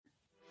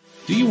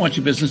Do you want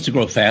your business to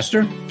grow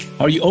faster?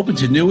 Are you open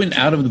to new and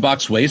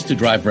out-of-the-box ways to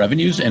drive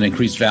revenues and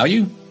increase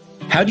value?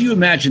 How do you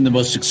imagine the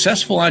most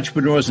successful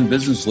entrepreneurs and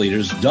business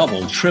leaders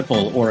double,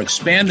 triple, or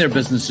expand their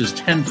businesses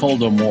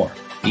tenfold or more?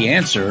 The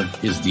answer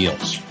is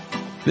Deals.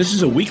 This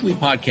is a weekly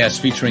podcast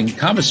featuring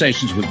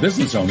conversations with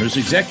business owners,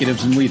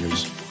 executives, and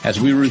leaders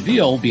as we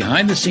reveal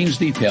behind-the-scenes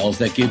details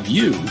that give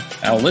you,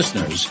 our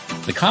listeners,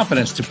 the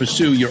confidence to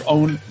pursue your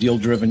own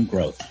deal-driven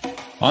growth.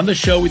 On the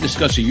show, we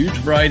discuss a huge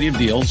variety of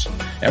deals,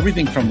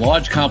 everything from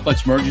large,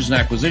 complex mergers and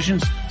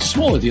acquisitions to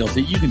smaller deals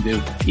that you can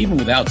do even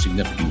without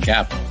significant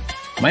capital.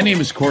 My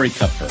name is Corey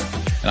Kupfer,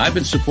 and I've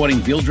been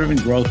supporting deal-driven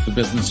growth for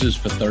businesses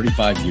for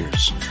 35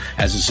 years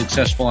as a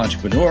successful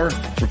entrepreneur,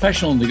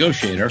 professional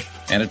negotiator,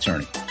 and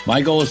attorney. My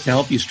goal is to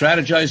help you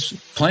strategize,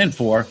 plan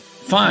for,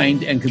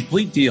 find, and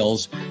complete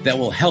deals that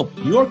will help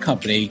your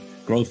company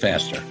grow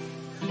faster.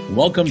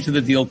 Welcome to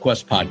the Deal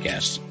Quest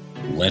podcast.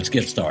 Let's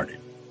get started.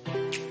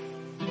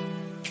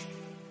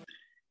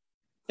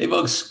 Hey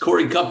folks,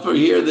 Corey Kupfer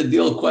here, the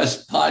Deal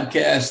Quest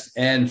podcast.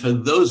 And for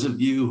those of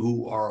you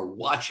who are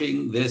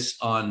watching this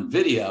on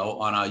video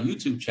on our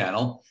YouTube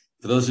channel,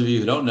 for those of you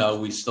who don't know,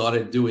 we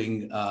started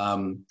doing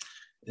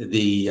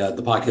the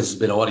podcast has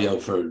been audio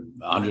for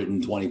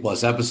 120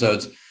 plus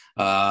episodes.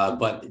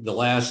 But the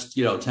last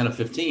 10 or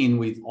 15,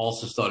 we've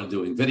also started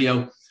doing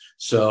video.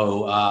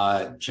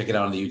 So check it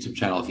out on the YouTube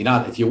channel.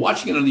 If you're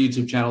watching it on the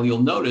YouTube channel,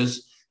 you'll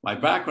notice my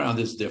background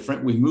is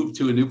different. We moved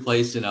to a new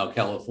place in our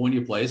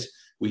California place.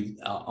 We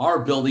are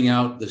building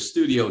out the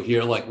studio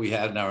here like we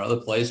had in our other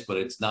place, but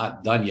it's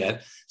not done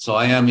yet. So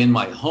I am in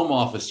my home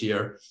office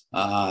here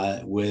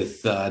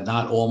with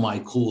not all my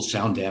cool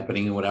sound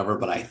dampening and whatever,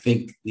 but I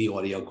think the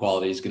audio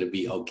quality is going to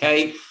be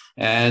okay.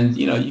 And,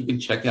 you can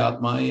check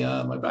out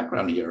my my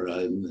background here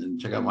and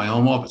check out my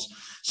home office.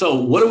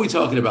 So what are we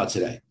talking about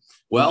today?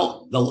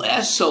 Well, the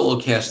last solo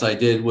cast I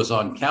did was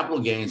on capital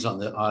gains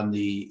on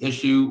the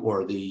issue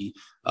or the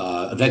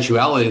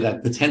eventuality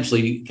that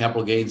potentially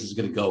capital gains is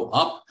going to go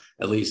up.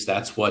 At least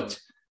that's what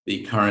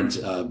the current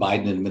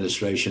Biden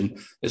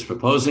administration is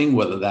proposing.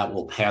 Whether that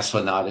will pass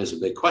or not is a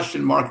big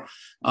question mark.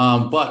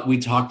 But we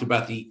talked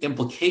about the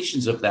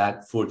implications of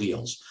that for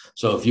deals.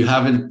 So if you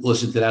haven't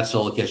listened to that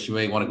solo cast, you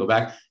may want to go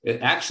back. It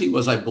actually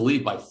was, I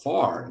believe, by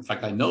far, in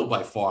fact, I know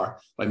by far,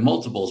 by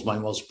multiples, my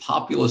most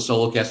popular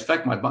solo cast, in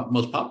fact, my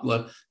most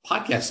popular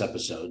podcast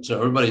episode. So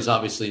everybody's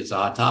obviously, it's a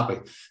hot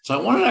topic. So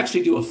I wanted to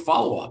actually do a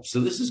follow-up.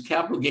 So this is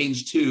Capital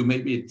Gains 2,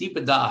 maybe a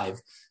deeper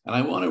dive. And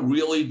I want to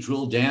really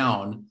drill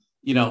down,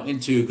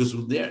 into, because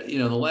there,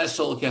 the last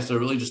solo cast, I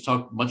really just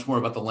talked much more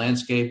about the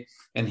landscape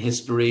and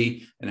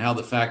history and how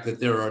the fact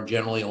that there are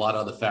generally a lot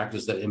of other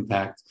factors that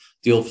impact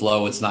deal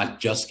flow. It's not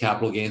just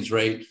capital gains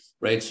rate,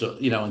 right? So,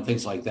 and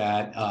things like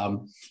that.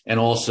 And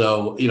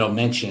also,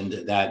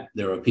 mentioned that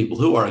there are people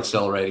who are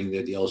accelerating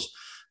their deals.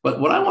 But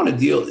what I want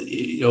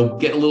to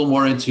get a little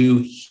more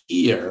into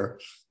here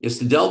is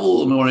to delve a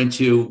little more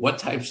into what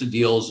types of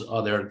deals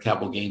are there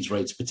capital gains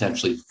rates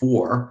potentially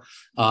for.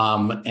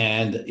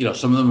 And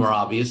some of them are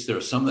obvious. There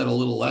are some that are a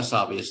little less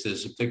obvious.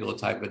 There's a particular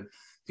type of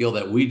deal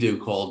that we do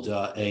called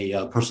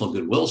a personal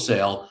goodwill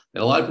sale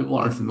that a lot of people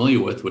aren't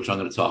familiar with, which I'm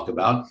going to talk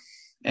about.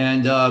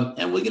 And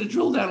we're going to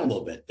drill down a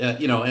little bit,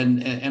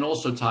 and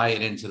also tie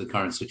it into the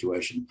current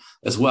situation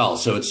as well.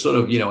 So it's sort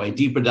of, a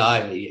deeper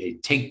dive, a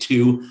take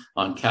two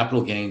on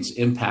capital gains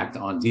impact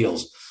on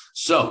deals.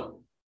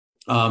 So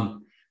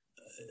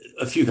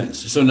a few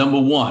things. So number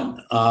one,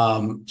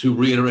 to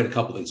reiterate a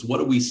couple of things, what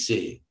do we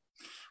see?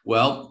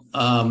 Well,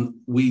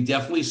 we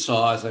definitely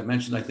saw, as I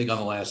mentioned, I think on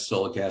the last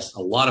Solocast,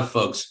 a lot of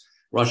folks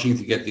rushing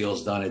to get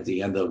deals done at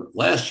the end of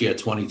last year,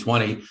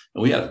 2020. And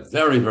we had a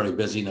very, very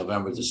busy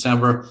November,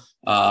 December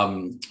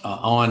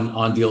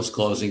on deals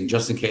closing,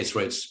 just in case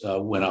rates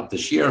went up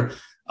this year.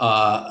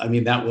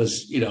 That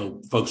was,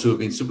 folks who have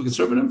been super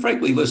conservative. And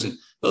frankly, listen,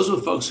 those were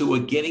folks who were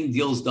getting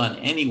deals done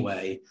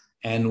anyway.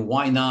 And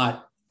why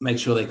not make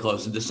sure they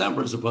close in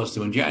December as opposed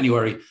to in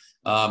January,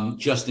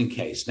 just in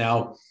case.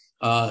 Now,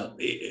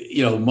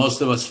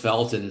 most of us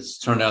felt, and it's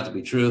turned out to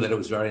be true, that it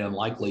was very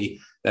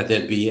unlikely that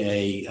there'd be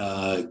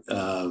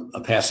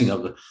a passing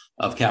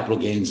of capital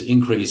gains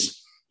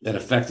increase that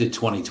affected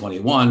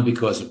 2021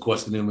 because, of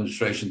course, the new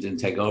administration didn't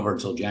take over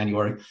until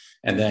January.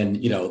 And then,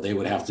 they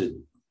would have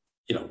to,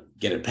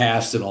 get it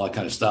passed and all that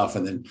kind of stuff.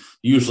 And then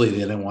usually they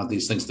didn't want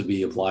these things to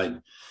be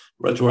applied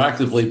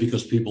retroactively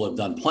because people have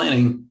done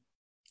planning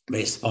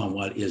based upon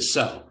what is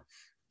so.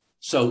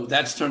 So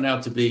that's turned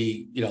out to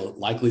be,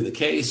 likely the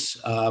case.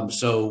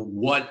 So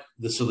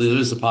there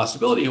is a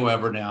possibility,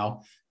 however,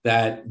 now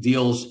that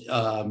deals,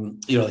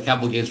 the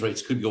capital gains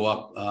rates could go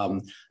up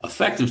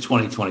effective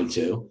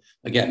 2022.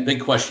 Again, big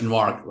question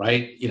mark,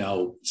 right?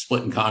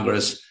 Split in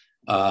Congress,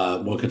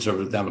 more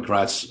conservative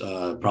Democrats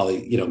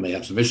probably, may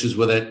have some issues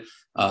with it.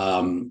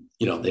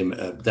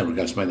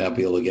 Democrats might not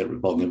be able to get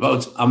Republican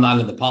votes. I'm not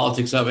in the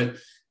politics of it,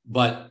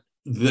 but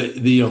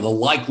the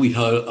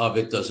likelihood of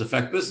it does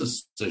affect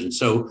business decisions.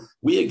 So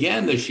we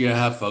again this year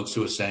have folks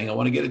who are saying, I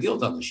want to get a deal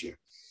done this year.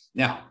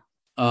 Now,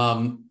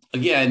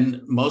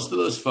 again, most of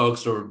those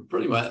folks, or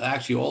pretty much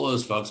actually all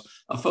those folks,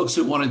 are folks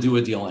who want to do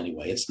a deal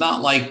anyway. It's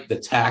not like the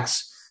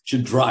tax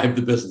should drive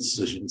the business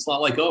decision. It's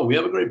not like, oh, we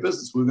have a great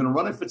business, we're going to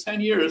run it for 10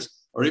 years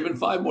or even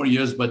 5 more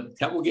years, but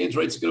capital gains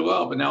rates are going to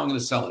go up, but now I'm going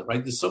to sell it,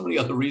 right? There's so many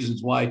other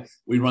reasons why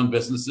we run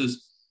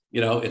businesses.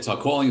 It's our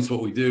calling, it's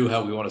what we do,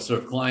 how we want to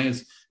serve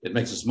clients. It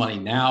makes us money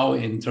now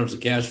in terms of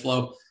cash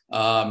flow,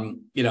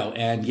 and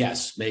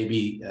yes,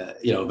 maybe,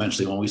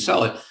 eventually when we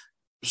sell it.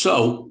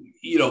 So,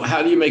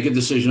 how do you make a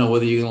decision on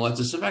whether you're going to let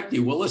this affect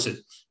you? Well, listen,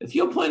 if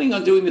you're planning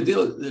on doing a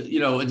deal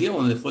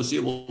in the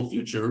foreseeable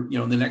future,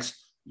 in the next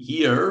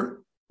year,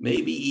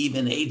 maybe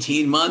even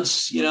 18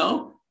 months,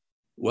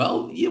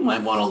 well, you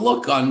might want to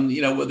look on,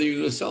 whether you're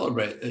going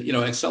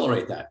to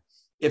accelerate that.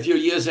 If you're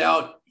years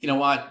out, you know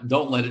what,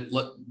 don't let it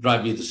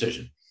drive your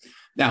decision.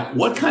 Now,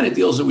 what kind of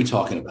deals are we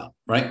talking about,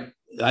 right?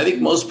 I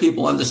think most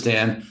people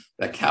understand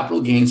that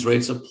capital gains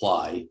rates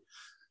apply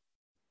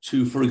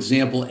to, for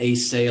example, a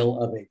sale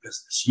of a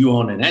business. You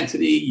own an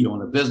entity, you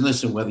own a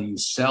business, and whether you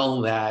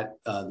sell that,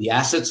 the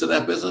assets of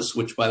that business,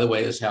 which, by the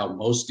way, is how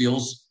most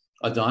deals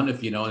are done.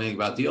 If you know anything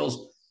about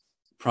deals,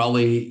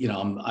 probably,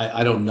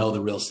 I don't know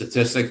the real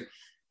statistic,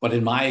 but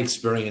in my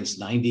experience,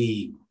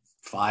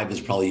 95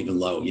 is probably even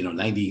low.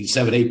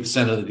 97,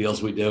 8% of the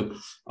deals we do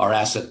are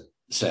asset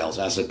sales,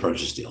 asset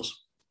purchase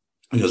deals,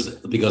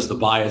 because the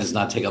buyer does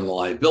not take on the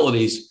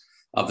liabilities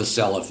of the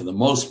seller for the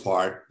most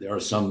part. There are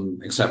some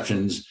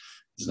exceptions.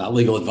 It's not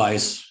legal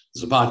advice.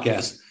 It's a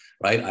podcast,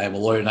 right? I am a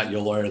lawyer, not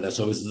your lawyer. That's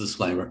always the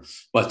disclaimer.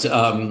 But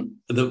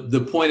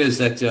the point is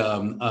that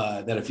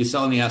that if you're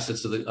selling the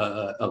assets of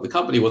the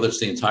company, whether it's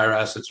the entire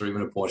assets or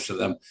even a portion of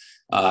them,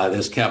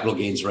 there's capital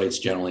gains rates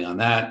generally on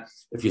that.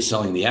 If you're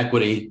selling the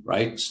equity,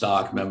 right,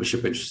 stock,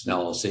 membership interest in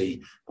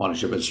LLC,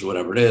 partnership interest,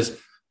 whatever it is,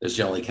 there's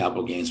generally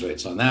capital gains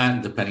rates on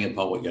that. Depending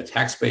upon what your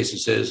tax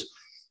basis is,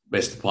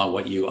 based upon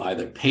what you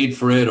either paid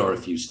for it, or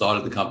if you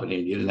started the company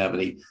and you didn't have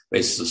any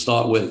basis to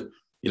start with,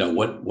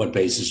 what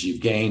basis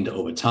you've gained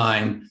over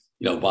time,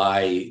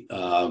 by,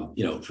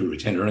 through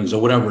retained earnings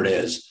or whatever it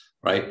is,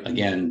 right?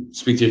 Again,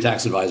 speak to your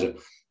tax advisor.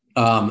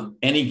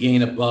 Any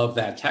gain above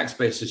that tax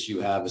basis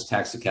you have is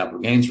taxed at capital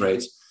gains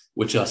rates,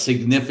 which are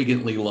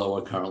significantly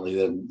lower currently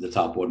than the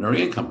top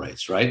ordinary income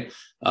rates, right?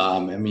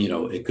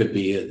 It could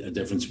be a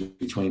difference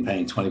between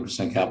paying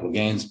 20% capital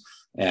gains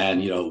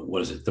and,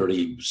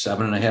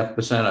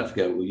 37.5%? I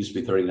forget, we used to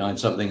be 39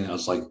 something. Now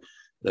it's like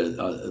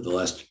the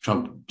last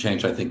Trump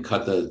change, I think,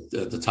 cut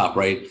the top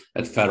rate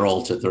at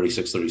federal to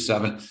 36,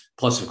 37.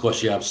 Plus, of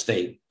course, you have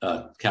state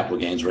capital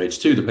gains rates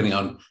too, depending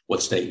on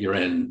what state you're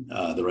in.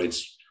 The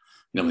rates,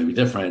 may be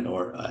different,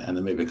 and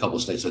there may be a couple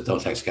of states that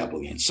don't tax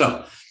capital gains.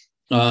 So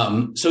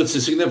it's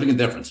a significant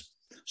difference.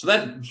 So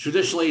that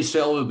traditionally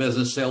sale of a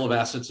business, sale of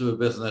assets of a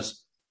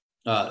business,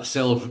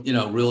 sale of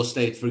real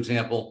estate, for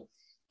example,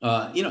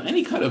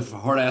 any kind of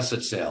hard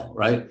asset sale,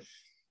 right?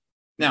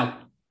 Now,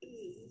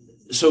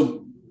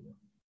 so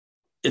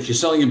if you're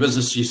selling your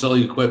business, you're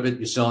selling equipment,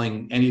 you're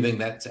selling anything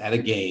that's at a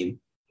gain,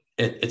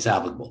 it's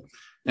applicable.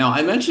 Now,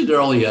 I mentioned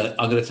earlier,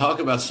 I'm going to talk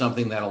about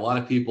something that a lot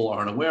of people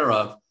aren't aware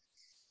of,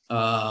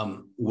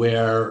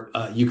 where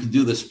you can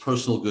do this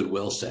personal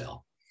goodwill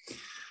sale.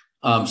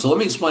 So let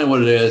me explain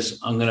what it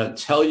is. I'm going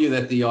to tell you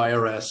that the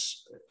IRS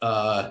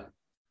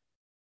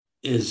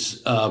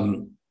is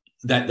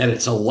that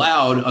it's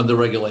allowed under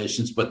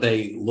regulations, but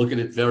they look at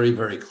it very,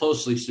 very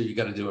closely. So you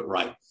got to do it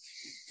right.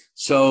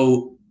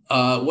 So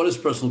what is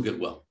personal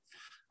goodwill?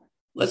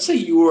 Let's say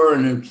you are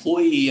an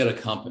employee at a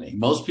company.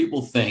 Most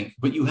people think,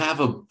 but you have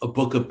a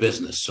book of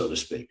business, so to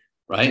speak,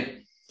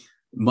 right?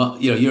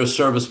 You're a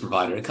service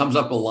provider. It comes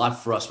up a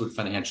lot for us with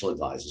financial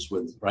advisors,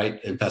 with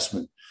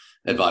investment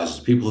advisors,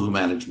 people who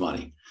manage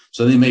money.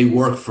 So they may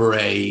work for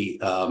a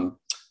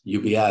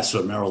UBS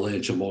or Merrill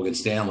Lynch or Morgan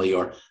Stanley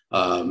or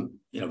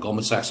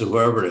Goldman Sachs or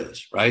whoever it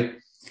is, right?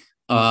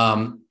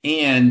 Or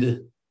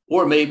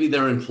maybe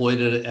they're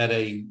employed at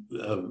a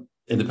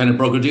independent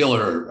broker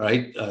dealer,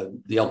 right?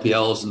 The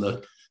LPLs and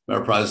the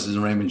Ameriprises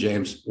and Raymond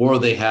James, or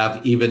they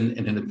have even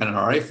an independent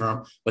RA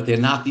firm, but they're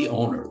not the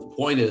owner. The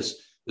point is,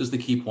 this is the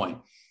key point.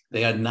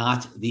 They are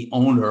not the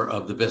owner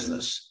of the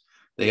business.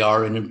 They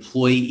are an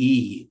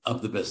employee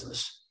of the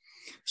business.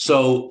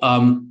 So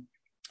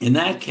in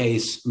that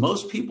case,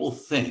 most people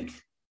think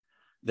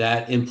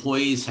that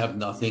employees have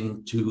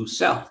nothing to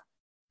sell,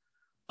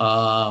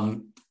 or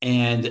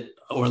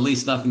at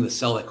least nothing to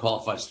sell that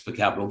qualifies for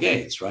capital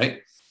gains,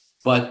 right?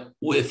 But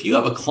if you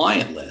have a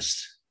client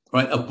list,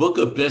 right, a book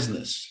of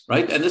business,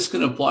 right, and this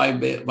can apply,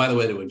 by the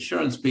way, to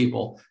insurance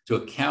people, to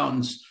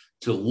accountants,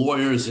 to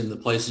lawyers in the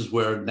places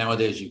where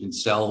nowadays you can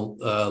sell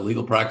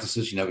legal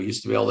practices you never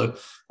used to be able to,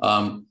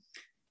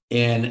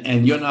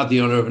 and you're not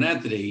the owner of an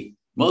entity.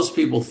 Most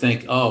people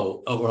think,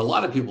 or a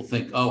lot of people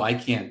think, I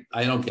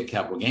don't get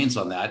capital gains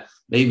on that.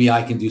 Maybe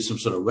I can do some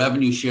sort of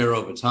revenue share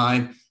over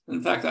time. And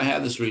in fact, I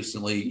had this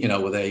recently,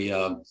 with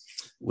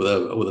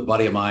a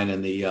buddy of mine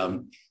in the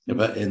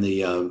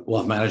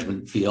wealth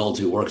management field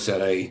who works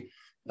at it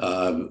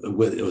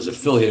was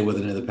affiliated with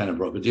an independent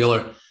broker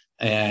dealer.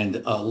 And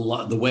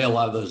the way a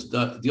lot of those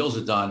deals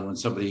are done when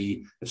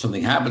if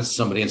something happens to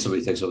somebody and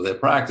somebody takes over their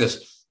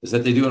practice, is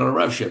that they do it on a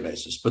rev share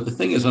basis. But the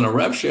thing is, on a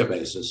rev share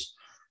basis,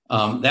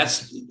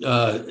 that's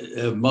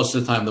most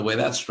of the time the way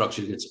that's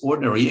structured, it's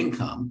ordinary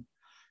income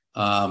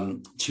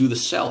to the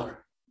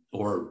seller,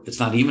 or it's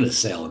not even a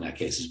sale in that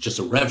case, it's just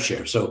a rev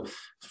share. So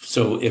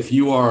if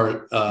you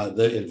are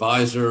the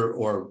advisor,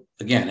 or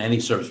again, any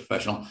service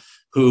professional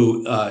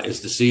who is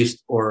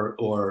deceased or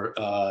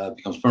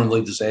becomes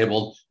permanently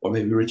disabled, or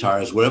maybe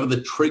retires, whatever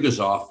the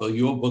triggers are for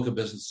your book of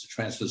business to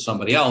transfer to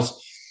somebody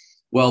else,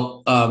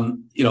 well, a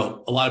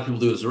lot of people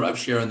do it as a rev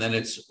share, and then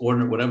it's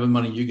ordinary, whatever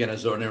money you get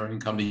as ordinary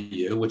income to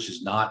you, which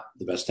is not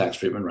the best tax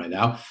treatment right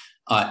now.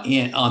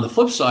 And on the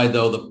flip side,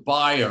 though, the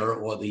buyer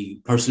or the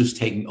person who's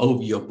taking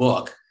over your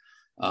book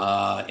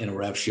in a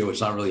rev share,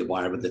 it's not really a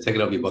buyer, but they're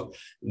taking over your book,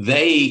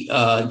 they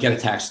get a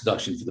tax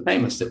deduction for the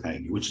payments they're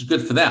paying you, which is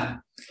good for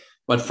them.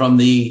 But from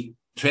the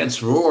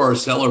transferor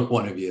seller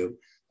point of view,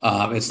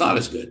 it's not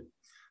as good.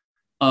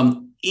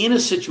 In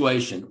a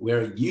situation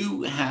where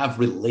you have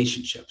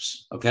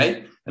relationships,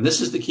 okay? And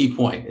this is the key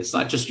point. It's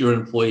not just you're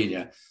an employee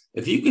yet.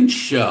 If you can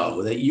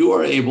show that you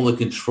are able to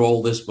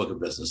control this book of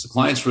business, the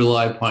clients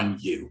rely upon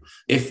you.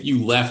 If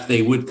you left,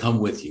 they would come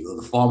with you, or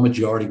the far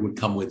majority would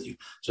come with you.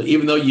 So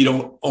even though you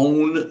don't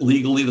own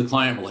legally the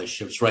client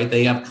relationships, right?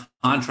 They have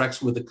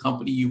contracts with the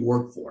company you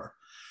work for.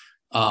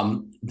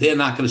 They're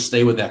not going to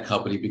stay with that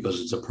company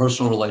because it's a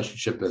personal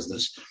relationship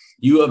business.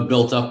 You have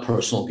built up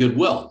personal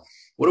goodwill.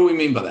 What do we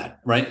mean by that,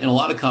 right? In a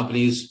lot of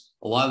companies,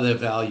 a lot of their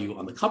value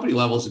on the company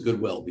level is a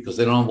goodwill because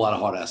they don't have a lot of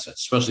hard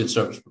assets, especially in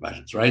service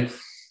professions, right?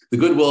 The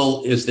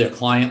goodwill is their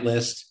client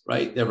list,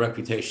 right? Their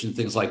reputation,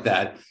 things like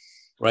that,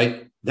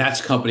 right?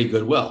 That's company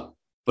goodwill.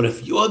 But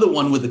if you're the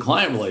one with the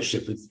client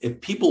relationship,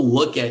 if people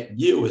look at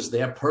you as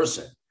their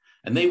person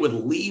and they would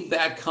leave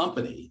that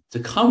company to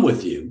come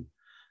with you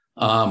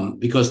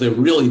because they're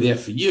really there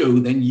for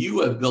you, then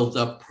you have built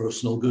up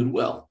personal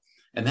goodwill.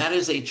 And that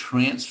is a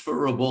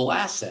transferable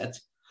asset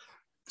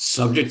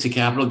subject to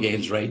capital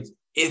gains rate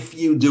if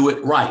you do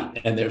it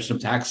right. And there's some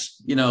tax,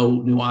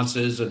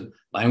 nuances and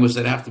language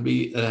that has to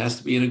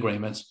be in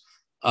agreements.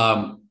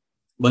 But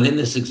in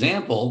this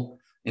example,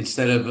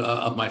 instead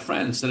of my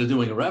friend, instead of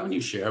doing a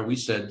revenue share, we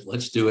said,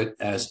 let's do it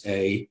as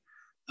a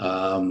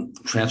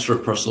transfer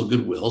of personal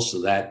goodwill,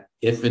 so that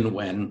if and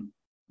when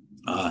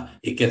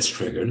it gets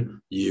triggered,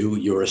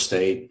 your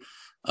estate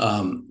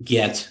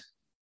get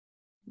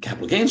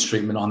capital gains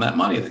treatment on that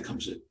money that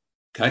comes in.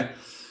 Okay.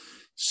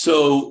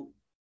 So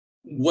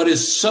what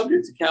is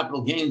subject to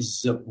capital gains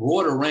is a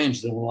broader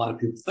range than a lot of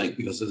people think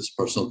because of this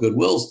personal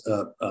goodwill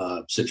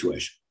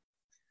situation.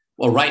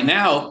 Well, right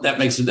now, that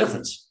makes a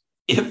difference.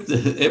 If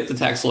the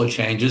tax law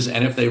changes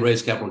and if they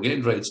raise capital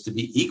gains rates to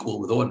be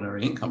equal with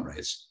ordinary income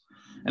rates,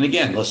 and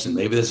again, listen,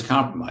 maybe there's a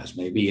compromise.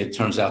 Maybe it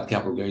turns out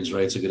capital gains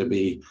rates are going to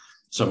be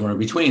somewhere in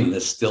between.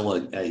 There's still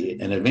an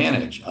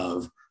advantage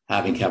of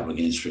having capital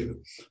gains treatment.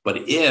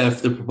 But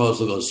if the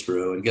proposal goes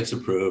through and gets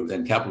approved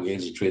and capital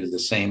gains are treated the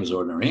same as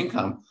ordinary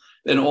income,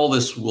 then all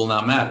this will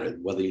not matter,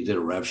 whether you did a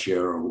rev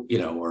share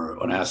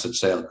or an asset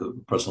sale,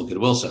 personal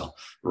goodwill sale.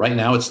 Right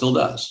now, it still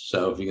does.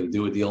 So if you're going to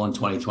do a deal in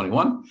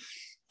 2021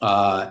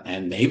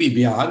 and maybe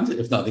beyond,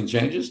 if nothing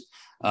changes,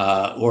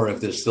 or if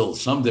there's still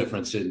some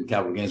difference in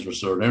capital gains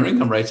versus ordinary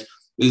income rates,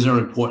 these are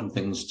important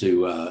things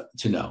to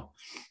know.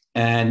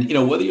 And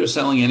whether you're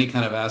selling any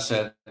kind of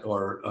asset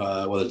or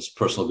whether it's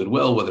personal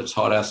goodwill, whether it's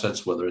hard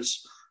assets, whether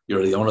it's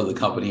you're the owner of the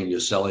company and you're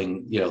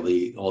selling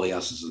all the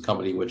assets of the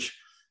company, which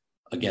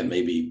again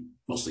may be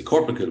mostly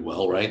corporate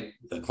goodwill, right?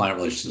 The client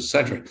relations, et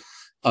cetera.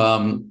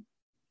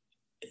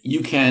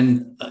 You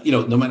can,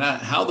 no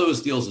matter how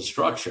those deals are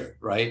structured,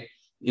 right?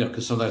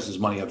 Because sometimes there's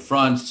money up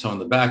front, some on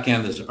the back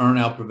end, there's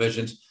earn-out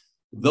provisions.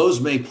 Those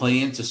may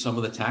play into some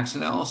of the tax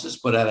analysis,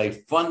 but at a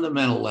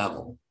fundamental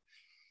level,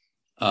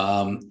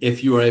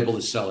 if you are able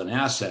to sell an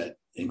asset,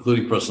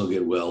 including personal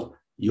goodwill,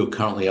 you'll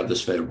currently have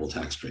this favorable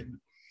tax treatment.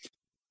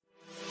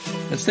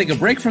 Let's take a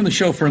break from the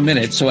show for a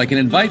minute so I can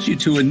invite you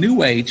to a new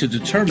way to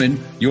determine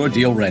your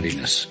deal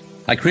readiness.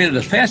 I created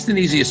a fast and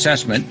easy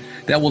assessment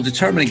that will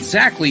determine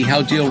exactly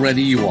how deal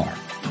ready you are.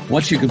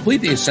 Once you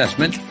complete the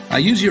assessment, I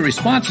use your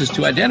responses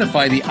to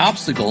identify the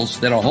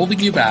obstacles that are holding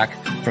you back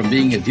from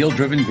being a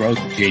deal-driven growth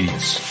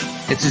genius.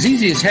 It's as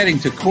easy as heading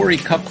to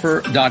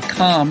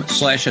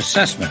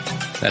CoreyKupfer.com/assessment.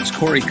 That's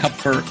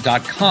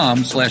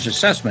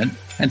CoreyKupfer.com/assessment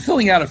and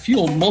filling out a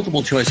few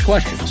multiple choice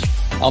questions.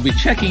 I'll be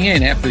checking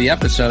in after the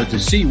episode to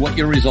see what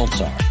your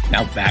results are.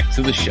 Now back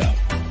to the show.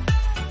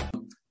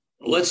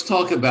 Let's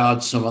talk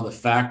about some other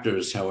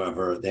factors,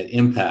 however, that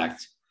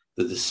impact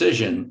the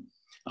decision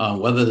on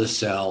whether to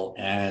sell.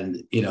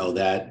 And,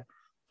 that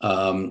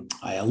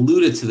I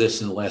alluded to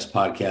this in the last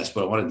podcast,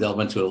 but I want to delve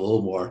into it a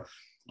little more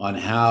on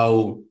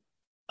how,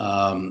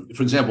 for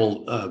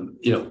example,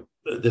 the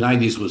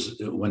 90s was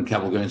when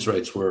capital gains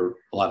rates were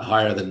a lot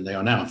higher than they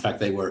are now. In fact,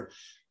 they were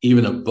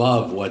even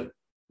above what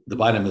the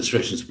Biden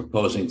administration is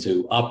proposing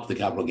to up the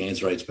capital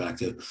gains rates back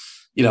to,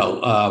 there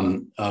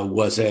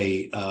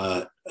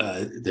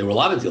were a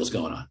lot of deals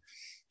going on.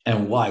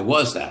 And why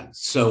was that?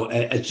 So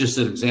it's just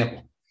an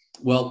example.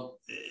 Well,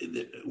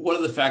 what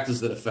are the factors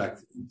that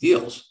affect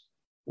deals?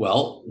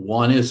 Well,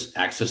 one is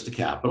access to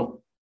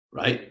capital,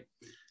 right?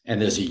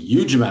 And there's a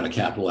huge amount of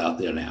capital out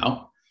there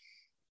now.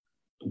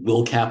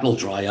 Will capital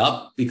dry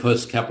up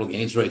because capital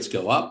gains rates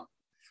go up?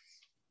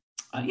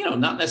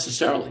 Not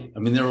necessarily. I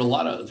mean, there are a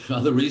lot of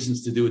other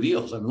reasons to do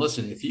deals. I mean,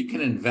 listen, if you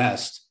can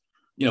invest,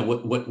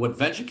 what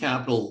venture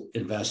capital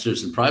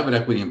investors and private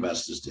equity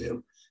investors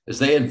do is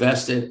they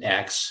invest at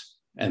X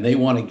and they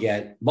want to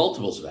get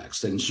multiples of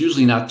X. And it's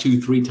usually not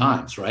 2-3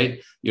 times, right?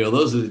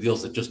 Those are the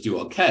deals that just do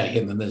okay.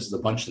 And then there's the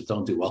bunch that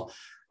don't do well.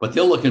 But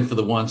they're looking for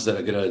the ones that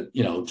are going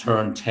to,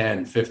 turn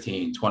 10,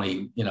 15,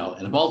 20, in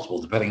a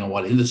multiple, depending on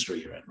what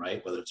industry you're in,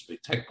 right? Whether it's a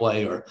big tech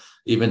play or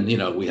even,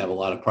 we have a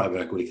lot of private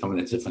equity coming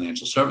into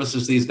financial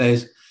services these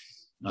days,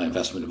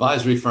 investment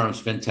advisory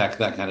firms, fintech,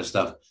 that kind of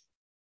stuff,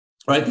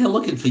 right? They're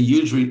looking for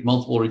huge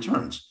multiple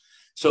returns.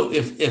 So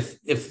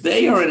if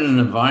they are in an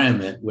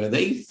environment where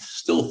they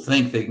still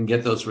think they can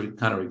get those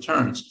kind of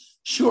returns,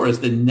 sure, is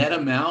the net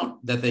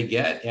amount that they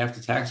get after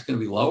tax going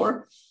to be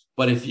lower?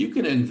 But if you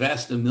can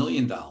invest $1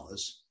 million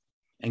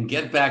and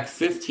get back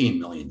 $15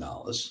 million,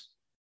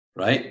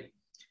 right?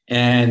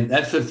 And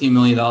that $15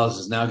 million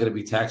is now going to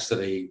be taxed at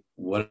a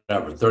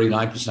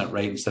 39%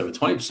 rate instead of a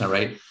 20%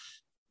 rate.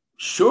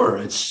 Sure,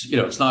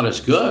 it's not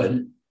as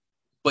good,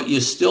 but you're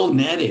still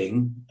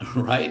netting,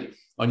 right?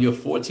 On your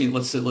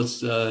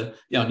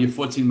on your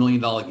 $14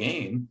 million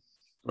gain,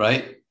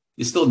 right?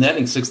 You're still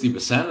netting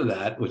 60% of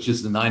that, which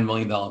is the $9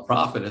 million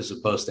profit, as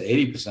opposed to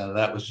 80% of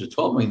that, which is a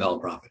 $12 million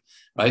profit,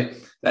 right?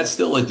 That's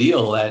still a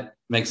deal that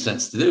makes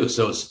sense to do.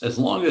 So as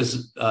long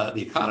as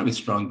the economy is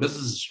strong,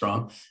 business is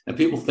strong, and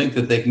people think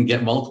that they can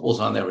get multiples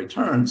on their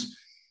returns,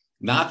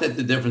 not that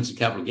the difference in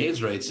capital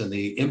gains rates and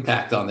the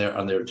impact on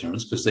their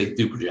returns, because they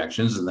do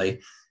projections and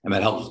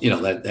that helps,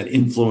 that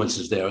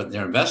influences their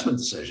investment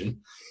decision.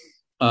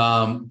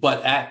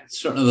 But at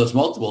certain of those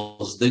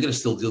multiples, they're going to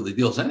still do the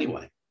deals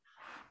anyway.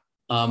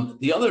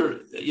 The other,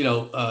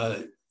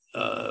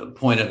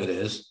 point of it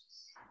is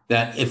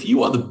that if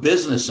you are the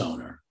business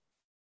owner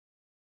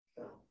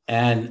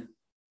and,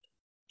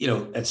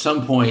 at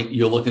some point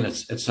you're looking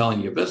at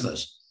selling your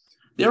business,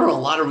 there are a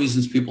lot of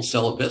reasons people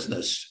sell a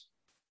business.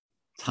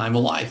 Time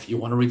of life, you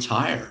want to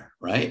retire,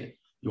 right?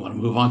 You want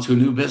to move on to a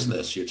new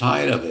business. You're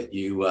tired of it.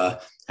 You have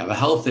a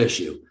health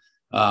issue.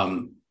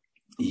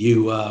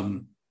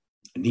 You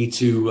need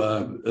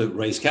to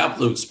raise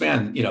capital to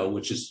expand,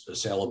 which is a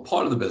sale of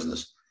part of the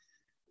business.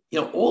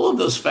 All of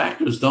those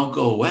factors don't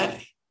go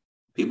away.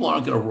 People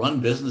aren't going to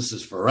run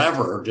businesses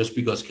forever just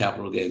because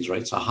capital gains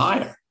rates are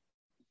higher,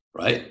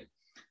 right?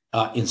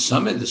 In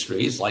some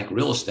industries, like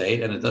real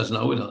estate, and it doesn't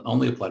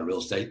only apply to real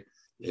estate,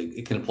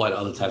 it can apply to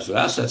other types of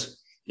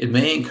assets. It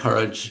may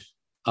encourage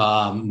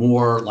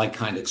more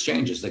like-kind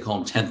exchanges. They call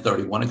them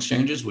 1031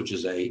 exchanges, which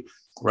is a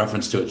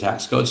reference to a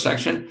tax code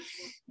section.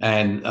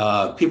 And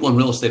people in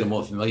real estate are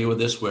more familiar with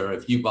this, where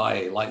if you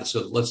buy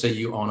so let's say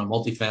you own a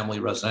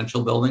multifamily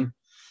residential building,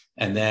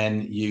 and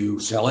then you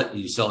sell it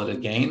at a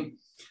gain,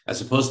 as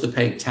opposed to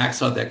paying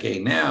tax on that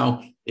gain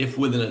now, if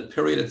within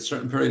a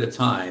certain period of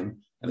time,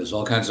 and there's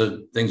all kinds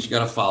of things you got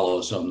to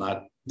follow, so I'm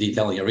not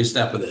detailing every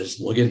step of this,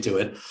 look into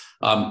it.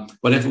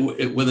 But if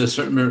with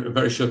a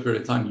very short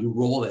period of time, you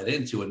roll that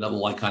into another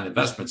like-kind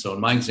investment. So in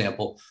my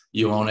example,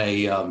 you own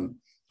a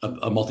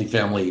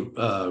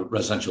multifamily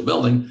residential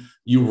building,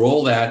 you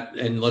roll that,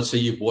 and let's say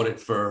you bought it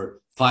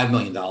for $5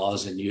 million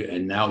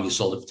and now you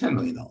sold it for $10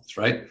 million,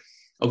 right?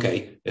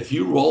 Okay, if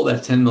you roll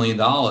that $10 million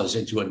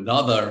into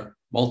another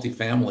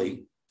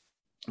multifamily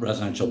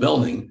residential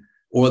building,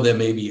 or there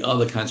may be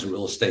other kinds of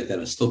real estate that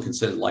are still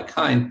considered like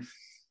kind,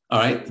 all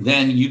right,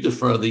 then you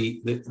defer the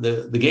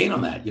gain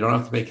on that. You don't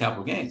have to pay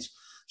capital gains.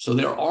 So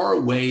there are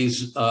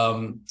ways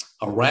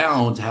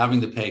around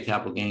having to pay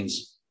capital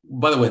gains,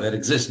 by the way, that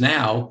exist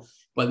now,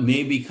 but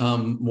may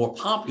become more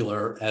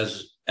popular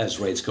as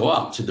rates go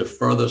up, to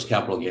defer those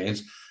capital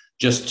gains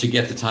just to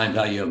get the time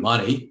value of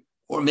money,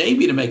 or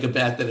maybe to make a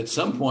bet that at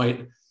some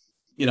point,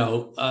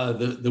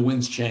 the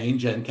winds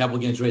change and capital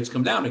gains rates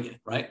come down again,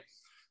 right?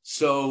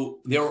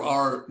 So there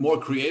are more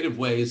creative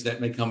ways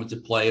that may come into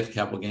play if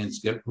capital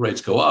gains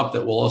rates go up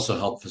that will also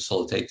help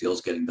facilitate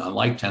deals getting done,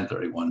 like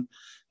 1031,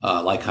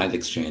 like-kind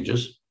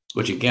exchanges,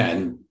 which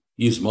again,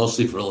 used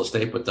mostly for real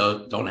estate, but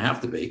don't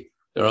have to be.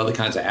 There are other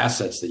kinds of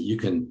assets that you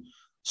can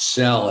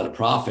sell at a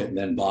profit and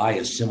then buy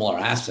a similar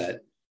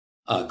asset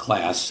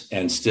class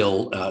and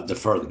still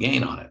defer the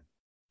gain on it.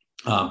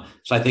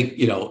 So I think,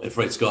 if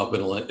rates go up,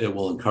 it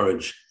will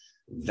encourage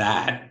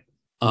that.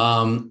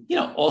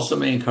 Also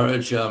may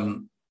encourage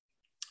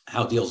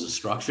how deals are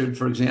structured,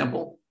 for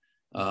example,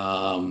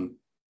 to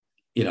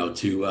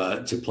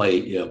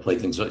play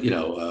things,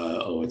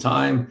 over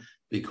time,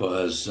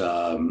 because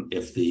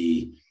if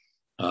the,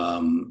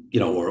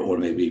 or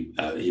maybe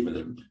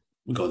even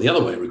go the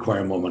other way,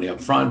 require more money up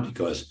front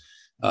because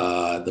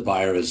the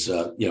buyer is,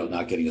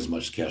 not getting as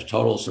much cash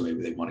total, so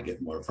maybe they want to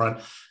get more up front.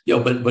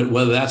 But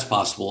whether that's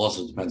possible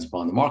also depends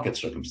upon the market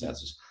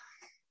circumstances.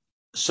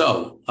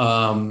 So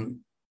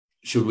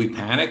Should we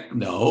panic?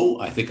 No,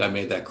 I think I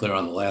made that clear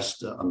on the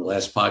last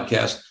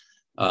podcast.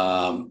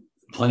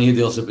 Plenty of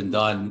deals have been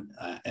done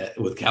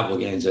with capital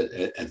gains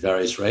at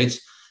various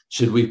rates.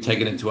 Should we take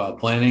it into our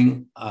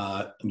planning?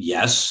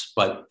 Yes,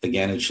 but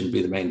again, it shouldn't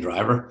be the main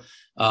driver.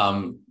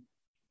 And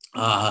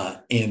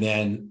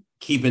then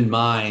keep in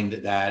mind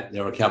that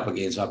there are capital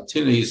gains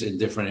opportunities in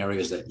different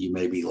areas that you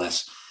may be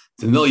less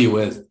familiar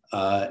with,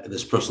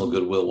 this personal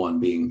goodwill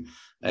one being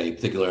a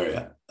particular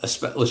area.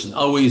 Listen,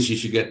 always you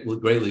should get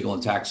great legal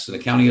and tax and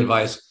accounting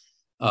advice.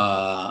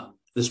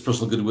 This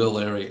personal goodwill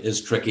area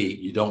is tricky.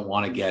 You don't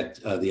want to get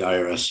the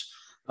IRS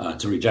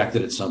to reject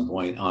it at some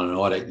point on an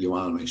audit. You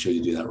want to make sure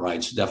you do that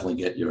right. So definitely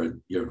get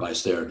your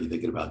advice there if you're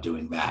thinking about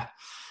doing that.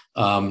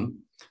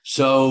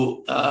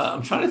 So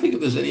I'm trying to think if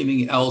there's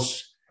anything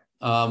else.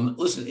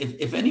 Listen,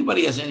 if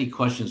anybody has any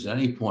questions at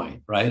any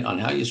point, right, on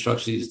how you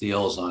structure these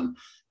deals, on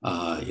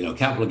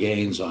capital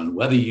gains, on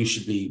whether you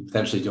should be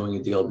potentially doing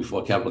a deal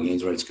before capital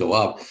gains rates go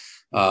up,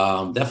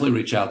 definitely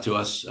reach out to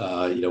us.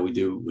 We're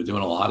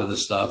doing a lot of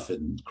this stuff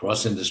in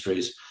cross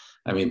industries.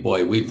 I mean,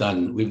 boy, we've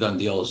done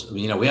deals. I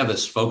mean, we have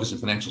this focus in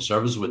financial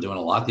services. We're doing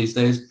a lot these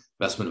days,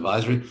 investment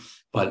advisory,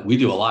 but we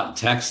do a lot in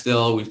tech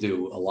still. We've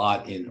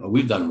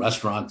done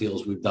restaurant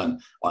deals. We've done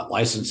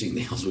licensing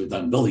deals. We've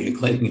done building and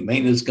cleaning and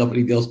maintenance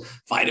company deals,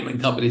 vitamin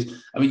companies.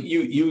 I mean,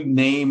 you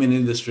name an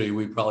industry,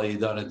 we've probably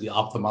done it. The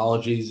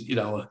ophthalmologies,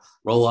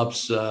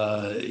 roll-ups,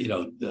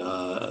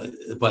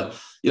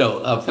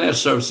 financial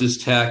services,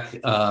 tech.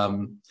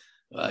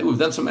 We've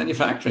done some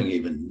manufacturing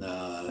even,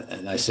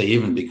 and I say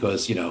even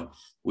because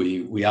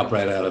we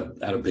operate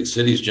out of big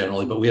cities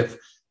generally, but we have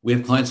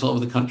clients all over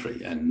the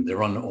country, and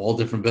they're on all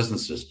different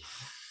businesses.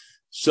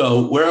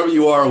 So wherever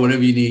you are,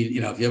 whatever you need,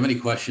 if you have any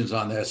questions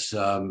on this,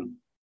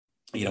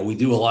 we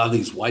do a lot of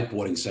these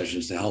whiteboarding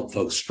sessions to help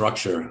folks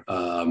structure.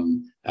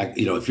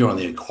 If you're on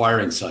the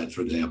acquiring side,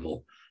 for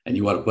example, and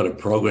you want to put a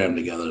program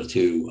together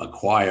to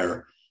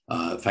acquire.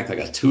 In fact, I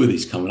got 2 of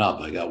these coming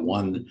up. I got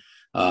one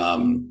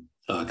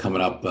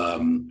coming up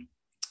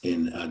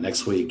in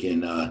next week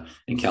in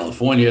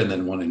California, and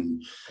then one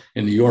in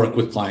New York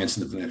with clients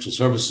in the financial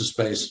services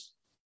space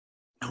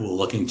who are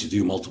looking to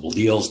do multiple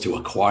deals to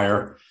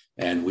acquire.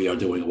 And we are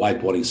doing a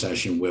whiteboarding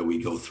session where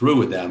we go through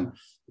with them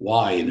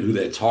why and who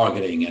they're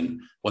targeting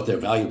and what their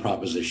value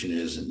proposition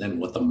is, and then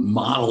what the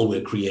model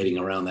we're creating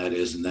around that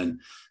is, and then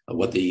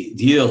what the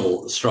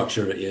deal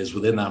structure is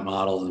within that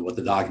model, and what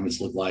the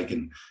documents look like,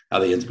 and how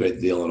they integrate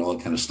the deal and all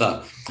that kind of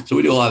stuff. So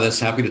we do a lot of this.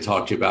 Happy to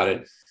talk to you about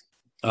it.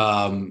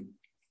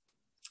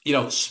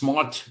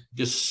 Smart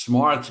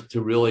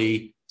to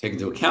really take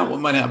into account what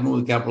might happen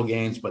with capital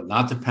gains, but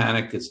not to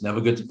panic. It's never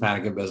good to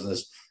panic in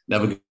business.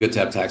 Never good to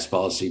have tax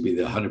policy be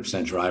the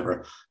 100%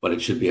 driver, but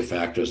it should be a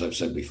factor, as I've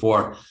said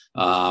before.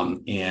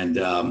 And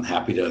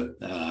happy to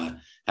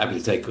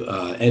take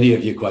any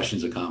of your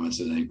questions or comments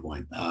at any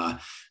point.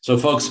 So,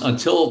 folks,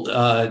 until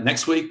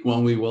next week,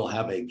 when we will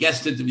have a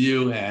guest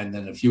interview, and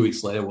then a few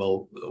weeks later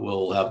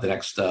we'll have the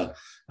next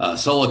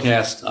solo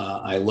cast.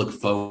 I look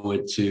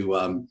forward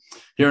to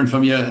hearing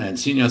from you and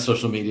seeing you on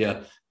social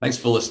media. Thanks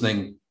for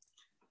listening.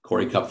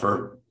 Corey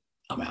Kupfer,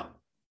 I'm out.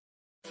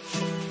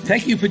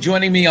 Thank you for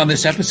joining me on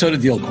this episode of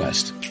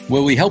DealQuest,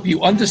 where we help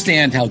you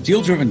understand how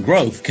deal-driven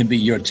growth can be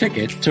your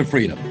ticket to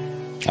freedom.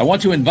 I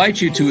want to invite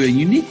you to a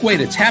unique way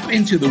to tap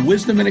into the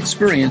wisdom and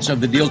experience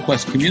of the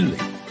DealQuest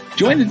community.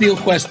 Join the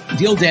DealQuest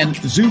Deal Den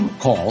Zoom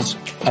calls,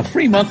 a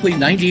free monthly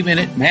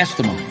 90-minute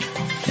mastermind.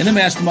 In the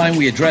mastermind,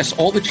 we address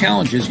all the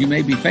challenges you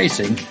may be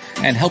facing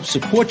and help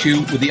support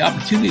you with the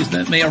opportunities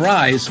that may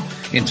arise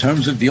in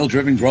terms of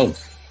deal-driven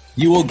growth.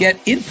 You will get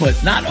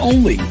input not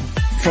only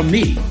from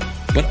me,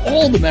 but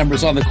all the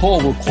members on the call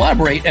will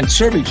collaborate and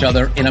serve each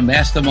other in a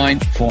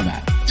mastermind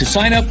format. To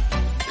sign up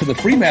for the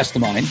free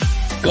mastermind,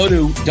 go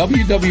to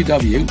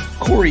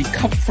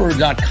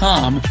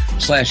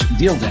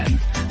www.coreykupfer.com/dealden.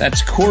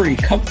 That's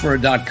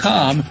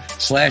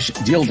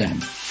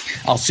coreykupfer.com/dealden.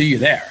 I'll see you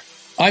there.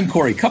 I'm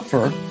Corey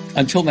Kupfer.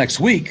 Until next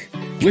week,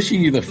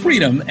 wishing you the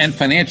freedom and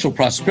financial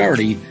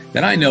prosperity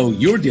that I know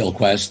your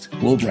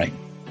DealQuest will bring.